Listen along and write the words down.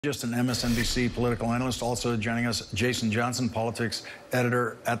Just an MSNBC political analyst. Also joining us, Jason Johnson, politics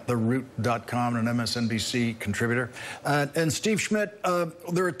editor at TheRoot.com and an MSNBC contributor. And Steve Schmidt,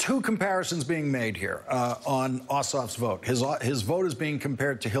 there are two comparisons being made here on Ossoff's vote. His vote is being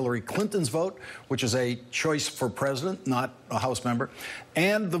compared to Hillary Clinton's vote, which is a choice for president, not a House member.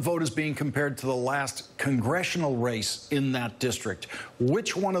 And the vote is being compared to the last congressional race in that district.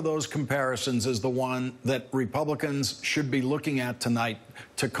 Which one of those comparisons is the one that Republicans should be looking at tonight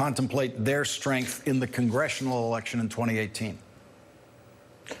to contemplate their strength in the congressional election in 2018?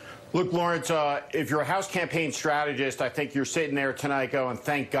 Look, Lawrence, if you're a House campaign strategist, I think you're sitting there tonight going,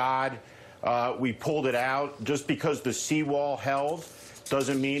 thank God we pulled it out. Just because the seawall held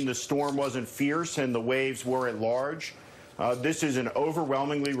doesn't mean the storm wasn't fierce and the waves weren't large. This is an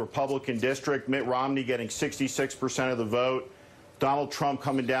overwhelmingly Republican district. Mitt Romney getting 66% of the vote. Donald Trump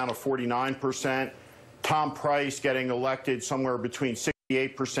coming down to 49%. Tom Price getting elected somewhere between 68%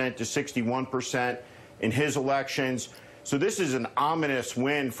 to 61% in his elections. So this is an ominous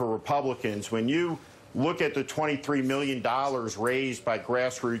win for Republicans. When you look at the $23 million raised by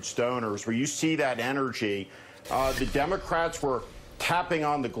grassroots donors, where you see that energy, the Democrats were tapping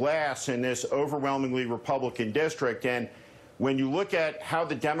on the glass in this overwhelmingly Republican district. And when you look at how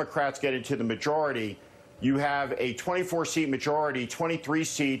the Democrats get into the majority, you have a 24-seat majority, 23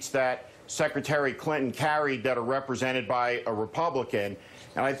 seats that Secretary Clinton carried that are represented by a Republican.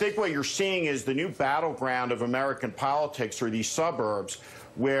 And I think what you're seeing is the new battleground of American politics are these suburbs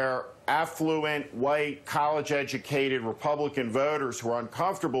where affluent, white, college-educated Republican voters who are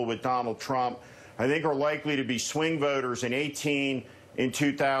uncomfortable with Donald Trump, I think are likely to be swing voters in 18, in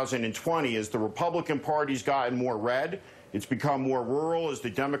 2020. As the Republican Party's gotten more red, it's become more rural. As the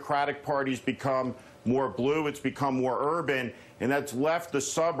Democratic Party's become more blue, it's become more urban, and that's left the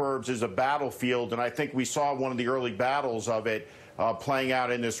suburbs as a battlefield. And I think we saw one of the early battles of it playing out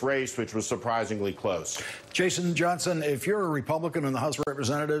in this race, which was surprisingly close. Jason Johnson, if you're a Republican in the House of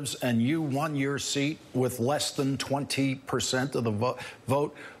Representatives and you won your seat with less than 20% of the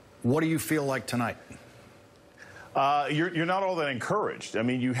vote, what do you feel like tonight? You're not all that encouraged. I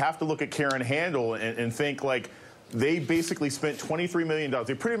mean, you have to look at Karen Handel and think, like, they basically spent $23 million.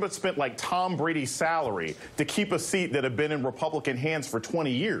 They pretty much spent like Tom Brady's salary to keep a seat that had been in Republican hands for 20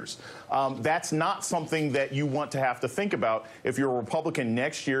 years. That's not something that you want to have to think about if you're a Republican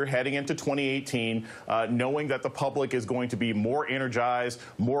next year heading into 2018, knowing that the public is going to be more energized,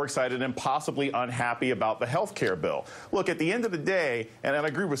 more excited, and possibly unhappy about the health care bill. Look, at the end of the day, and I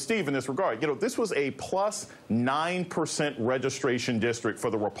agree with Steve in this regard, you know, this was a plus 9% registration district for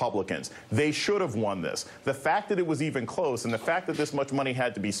the Republicans. They should have won this. The fact that it was even close, and the fact that this much money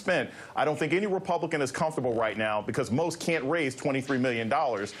had to be spent, I don't think any Republican is comfortable right now because most can't raise $23 million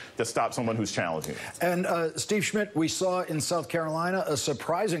to stop someone who's challenging them. And Steve Schmidt, we saw in South Carolina a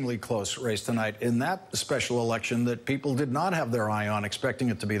surprisingly close race tonight in that special election that people did not have their eye on, expecting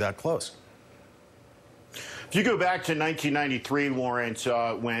it to be that close. If you go back to 1993, Lawrence,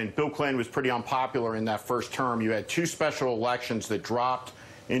 when Bill Clinton was pretty unpopular in that first term, you had two special elections that dropped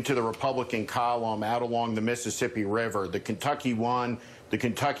into the Republican column out along the Mississippi River, the Kentucky 1, the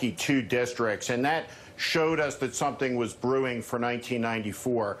Kentucky 2 districts, and that showed us that something was brewing for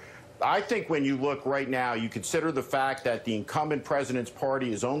 1994. I think when you look right now, you consider the fact that the incumbent president's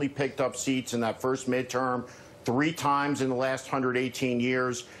party has only picked up seats in that first midterm 3 times in the last 118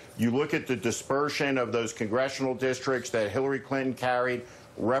 years. You look at the dispersion of those congressional districts that Hillary Clinton carried,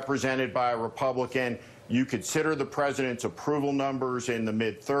 represented by a Republican. You consider the president's approval numbers in the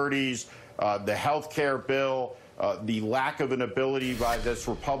mid-30s, the health care bill, the lack of an ability by this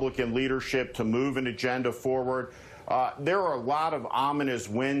Republican leadership to move an agenda forward. There are a lot of ominous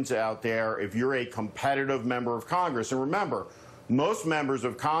wins out there if you're a competitive member of Congress. And remember, most members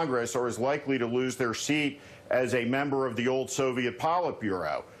of Congress are as likely to lose their seat as a member of the old Soviet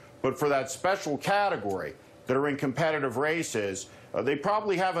Politburo. But for that special category that are in competitive races, they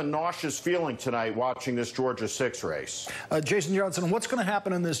probably have a nauseous feeling tonight watching this Georgia 6 race. Jason Johnson, what's going to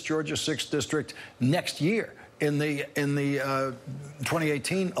happen in this Georgia 6 district next year in the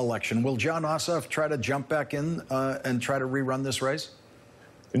 2018 election? Will Jon Ossoff try to jump back in and try to rerun this race?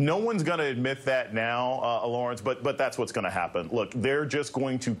 No one's going to admit that now, Lawrence, but that's what's going to happen. Look, they're just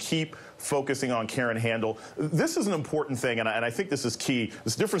going to keep focusing on Karen Handel. This is an important thing, and I think this is key.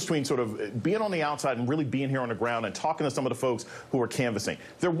 This difference between sort of being on the outside and really being here on the ground and talking to some of the folks who are canvassing.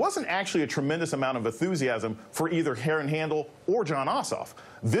 There wasn't actually a tremendous amount of enthusiasm for either Karen Handel or Jon Ossoff.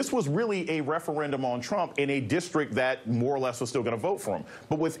 This was really a referendum on Trump in a district that more or less was still going to vote for him.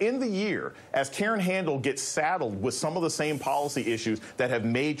 But within the year, as Karen Handel gets saddled with some of the same policy issues that have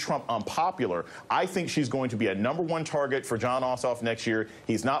made Trump unpopular, I think she's going to be a #1 target for Jon Ossoff next year.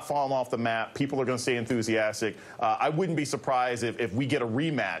 He's not falling off the map. People are going to stay enthusiastic. I wouldn't be surprised if we get a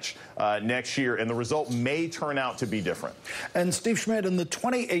rematch next year, and the result may turn out to be different. And Steve Schmidt, in the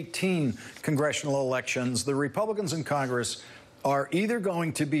 2018 congressional elections, the Republicans in Congress are either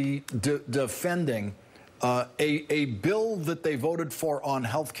going to be defending a bill that they voted for on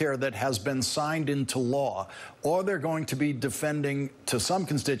health care that has been signed into law, or they're going to be defending, to some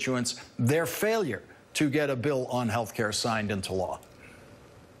constituents, their failure to get a bill on health care signed into law.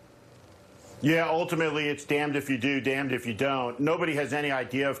 Yeah, ultimately, it's damned if you do, damned if you don't. Nobody has any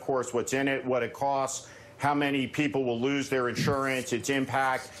idea, of course, what's in it, what it costs, how many people will lose their insurance, its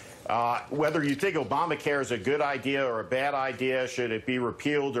impact. Whether you think Obamacare is a good idea or a bad idea, should it be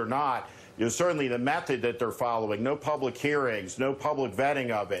repealed or not, certainly the method that they're following, no public hearings, no public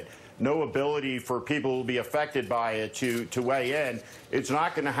vetting of it, no ability for people who will be affected by it to weigh in, it's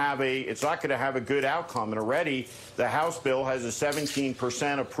not going to have a good outcome. And already the House bill has a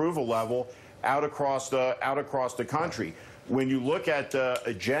 17% approval level out across the country. When you look at the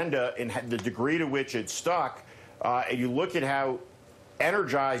agenda and the degree to which it's stuck, and you look at how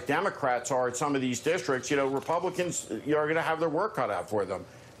energized Democrats are at some of these districts, Republicans are going to have their work cut out for them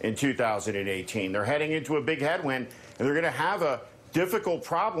in 2018. They're heading into a big headwind, and they're going to have a difficult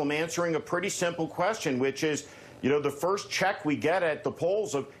problem answering a pretty simple question, which is, the first check we get at the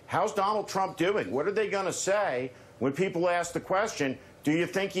polls of how's Donald Trump doing? What are they going to say when people ask the question, do you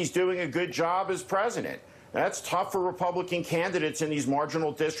think he's doing a good job as president? That's tough for Republican candidates in these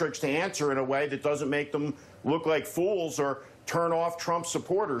marginal districts to answer in a way that doesn't make them look like fools or turn off Trump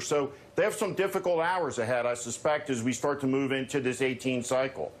supporters. So they have some difficult hours ahead, I suspect, as we start to move into this 18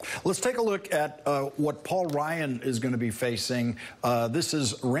 cycle. Let's take a look at what Paul Ryan is going to be facing. This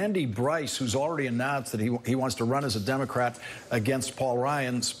is Randy Bryce, who's already announced that he wants to run as a Democrat against Paul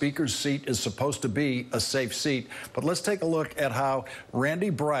Ryan. Speaker's seat is supposed to be a safe seat. But let's take a look at how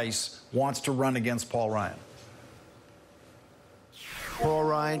Randy Bryce wants to run against Paul Ryan. Paul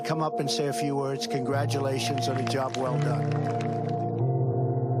Ryan, come up and say a few words. Congratulations on a job well done.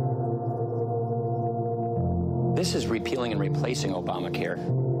 This is repealing and replacing Obamacare.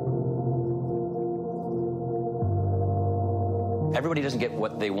 Everybody doesn't get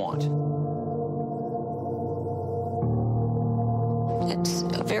what they want. It's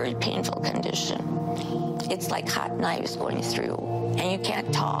a very painful condition. It's like hot knives going through, and you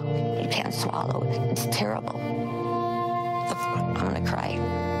can't talk, you can't swallow. It's terrible. I'm going to cry.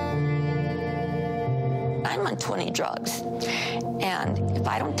 I'm on 20 drugs, and if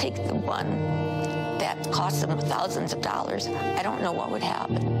I don't take the one that costs them thousands of dollars, I don't know what would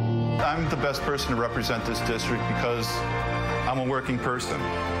happen. I'm the best person to represent this district because I'm a working person.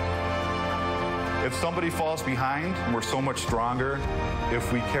 If somebody falls behind, we're so much stronger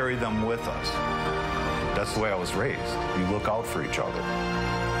if we carry them with us. That's the way I was raised. You look out for each other.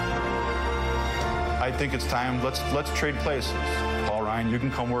 I think it's time, let's trade places. Paul Ryan, you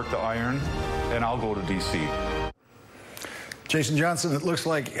can come work the iron, and I'll go to D.C. Jason Johnson, it looks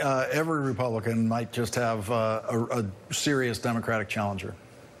like every Republican might just have a serious Democratic challenger.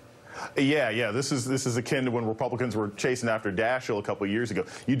 Yeah. This is akin to when Republicans were chasing after Daschle a couple of years ago.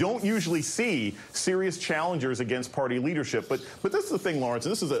 You don't usually see serious challengers against party leadership, but this is the thing, Lawrence,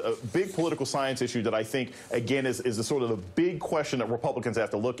 and this is a big political science issue that I think, again, is a sort of the big question that Republicans have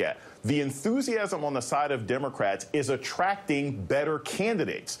to look at. The enthusiasm on the side of Democrats is attracting better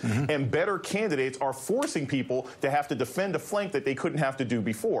candidates, and better candidates are forcing people to have to defend a flank that they couldn't have to do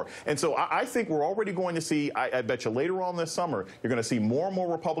before. And so I think we're already going to see, I bet you later on this summer, you're going to see more and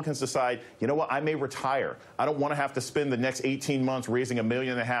more Republicans decide, you know what, I may retire. I don't want to have to spend the next 18 months raising $1.5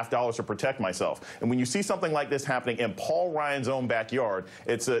 million to protect myself. And when you see something like this happening in Paul Ryan's own backyard,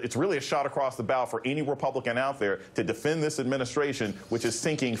 it's really a shot across the bow for any Republican out there to defend this administration, which is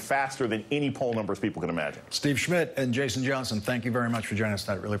sinking faster than any poll numbers people can imagine. Steve Schmidt and Jason Johnson, thank you very much for joining us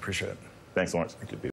tonight. Really appreciate it. Thanks, Lawrence. Thank you.